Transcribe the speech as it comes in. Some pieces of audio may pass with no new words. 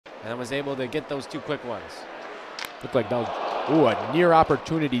and was able to get those 2 quick ones. Looked like that was a near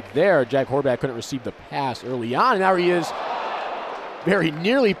opportunity there. Jack Horvath couldn't receive the pass early on, and now he is very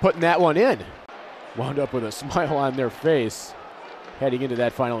nearly putting that one in. Wound up with a smile on their face heading into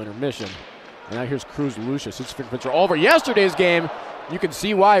that final intermission. And now here's Cruz Lucius. His fingerprints are all over yesterday's game. You can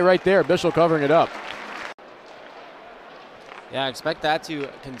see why right there. Bishop covering it up. Yeah, I expect that to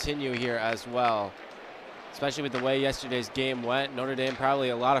continue here as well, especially with the way yesterday's game went. Notre Dame probably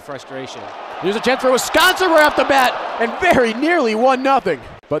a lot of frustration. Here's a chance for Wisconsin right off the bat, and very nearly 1-0.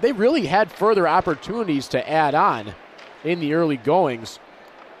 But they really had further opportunities to add on in the early goings.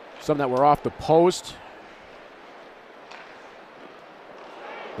 Some that were off the post.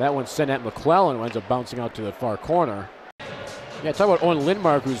 That one sent at McClellan, who ends up bouncing out to the far corner. Yeah, talk about Owen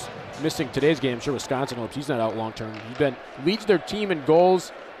Lindmark, who's missing today's game. I'm sure Wisconsin hopes he's not out long term. Leads their team in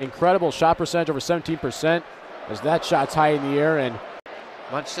goals. Incredible shot percentage, over 17%, as that shot's high in the air. And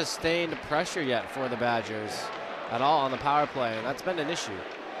much sustained pressure yet for the Badgers at all on the power play, and that's been an issue.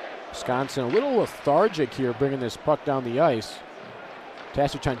 Wisconsin a little lethargic here, bringing this puck down the ice.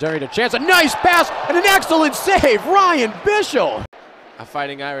 Tassi trying to generate a chance. A nice pass and an excellent save. Ryan Bishop. A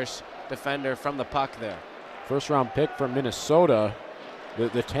Fighting Irish defender from the puck there. First round pick from Minnesota.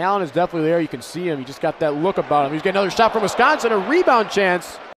 The talent is definitely there. You can see him. He just got that look about him. He's getting another shot from Wisconsin. A rebound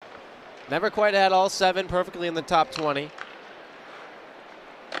chance. Never quite had all 7 perfectly in the top 20.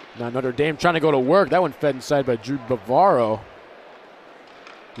 Now Notre Dame trying to go to work. That one fed inside by Drew Bavaro.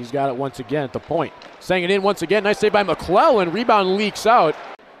 He's got it once again at the point. Saying it in once again. Nice save by McClellan. Rebound leaks out.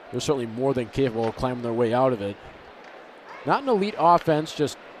 They're certainly more than capable of climbing their way out of it. Not an elite offense,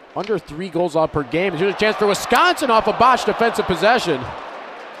 just under 3 goals all per game. Here's a chance for Wisconsin off a botched defensive possession.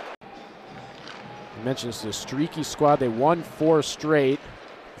 I mentioned this is a streaky squad. They won 4 straight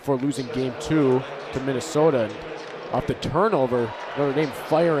before losing game 2 to Minnesota. And off the turnover, Notre Dame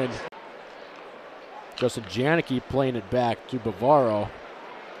firing. Justin Janicki playing it back to Bavaro.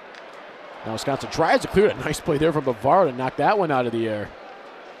 Now Wisconsin tries to clear it. Nice play there from Bavaro to knock that one out of the air.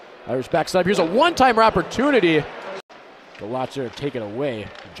 Irish backside. Here's a one-timer opportunity. The Lotch there to take it away.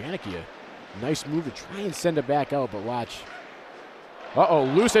 Janicki, a nice move to try and send it back out, but Lotch.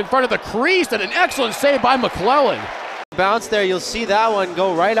 Loose in front of the crease, and an excellent save by McClellan. Bounce there, you'll see that one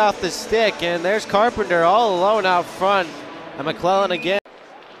go right off the stick, and there's Carpenter all alone out front, and McClellan again.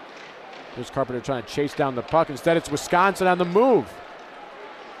 There's Carpenter trying to chase down the puck. Instead, it's Wisconsin on the move.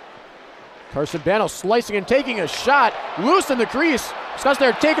 Carson Bano slicing and taking a shot. Loose in the crease. Wisconsin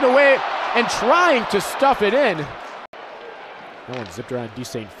there taking away and trying to stuff it in. That one zipped around a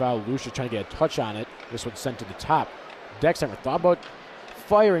decent foul. Lucius trying to get a touch on it. This one sent to the top. Dexheimer thought about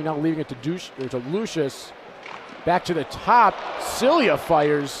firing, now leaving it to Lucius. Back to the top. Cilia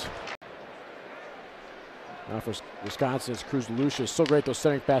fires. Now for Wisconsin, it's Cruz Lucius. So great those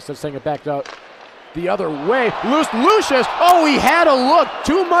centering passes. That's sending it back out the other way. Lucius. Oh, he had a look.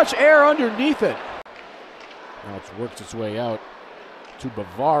 Too much air underneath it. Now it's worked its way out to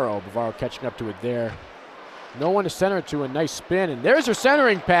Bavaro. Bavaro catching up to it there. No one to center it to. A nice spin. And there's her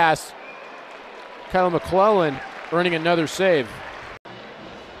centering pass. Kyle McClellan earning another save.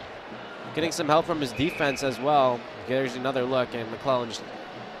 Getting some help from his defense as well. There's another look, and McClellan just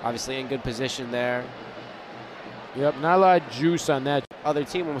obviously in good position there. Yep, not a lot of juice on that. Other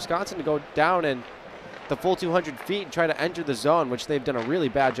team in Wisconsin to go down and the full 200 feet and try to enter the zone, which they've done a really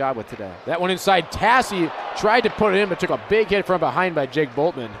bad job with today. That one inside. Tassi tried to put it in, but took a big hit from behind by Jake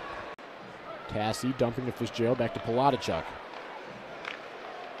Boltman. Tassi dumping to Fitzgerald, back to Poladichuk.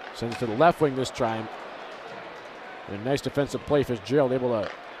 Sends it to the left wing this time. And a nice defensive play. Fitzgerald able to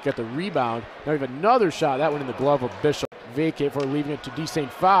get the rebound. Now we have another shot. That one in the glove of Bishop. Vacate for leaving it to D.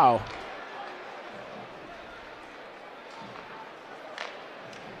 St. Foul.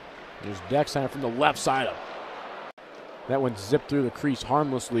 There's Dexheimer from the left side. That one zipped through the crease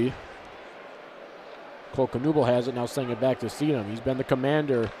harmlessly. Cole Knuble has it, now sending it back to Seaton. He's been the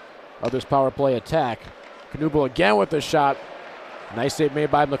commander of this power play attack. Knuble again with the shot. Nice save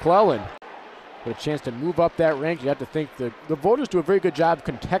made by McClellan. With a chance to move up that rank. You have to think the voters do a very good job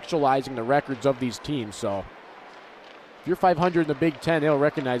contextualizing the records of these teams. So if you're 500 in the Big Ten, they'll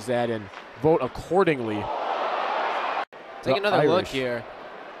recognize that and vote accordingly. Take another look here.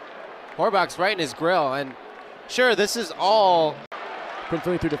 Horbach's right in his grill, and sure, this is all. Quinn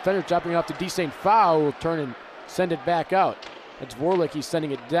Finley through defender, dropping it off to D. St. Foul. Will turn and send it back out. That's Vorlick, he's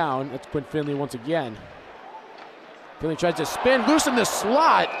sending it down. That's Quinn Finley once again. Finley tries to spin, loose in the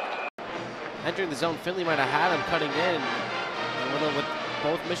slot. Entering the zone, Finley might have had him cutting in. And with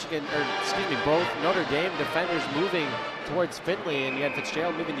both both Notre Dame defenders moving towards Finley, and you had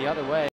Fitzgerald moving the other way.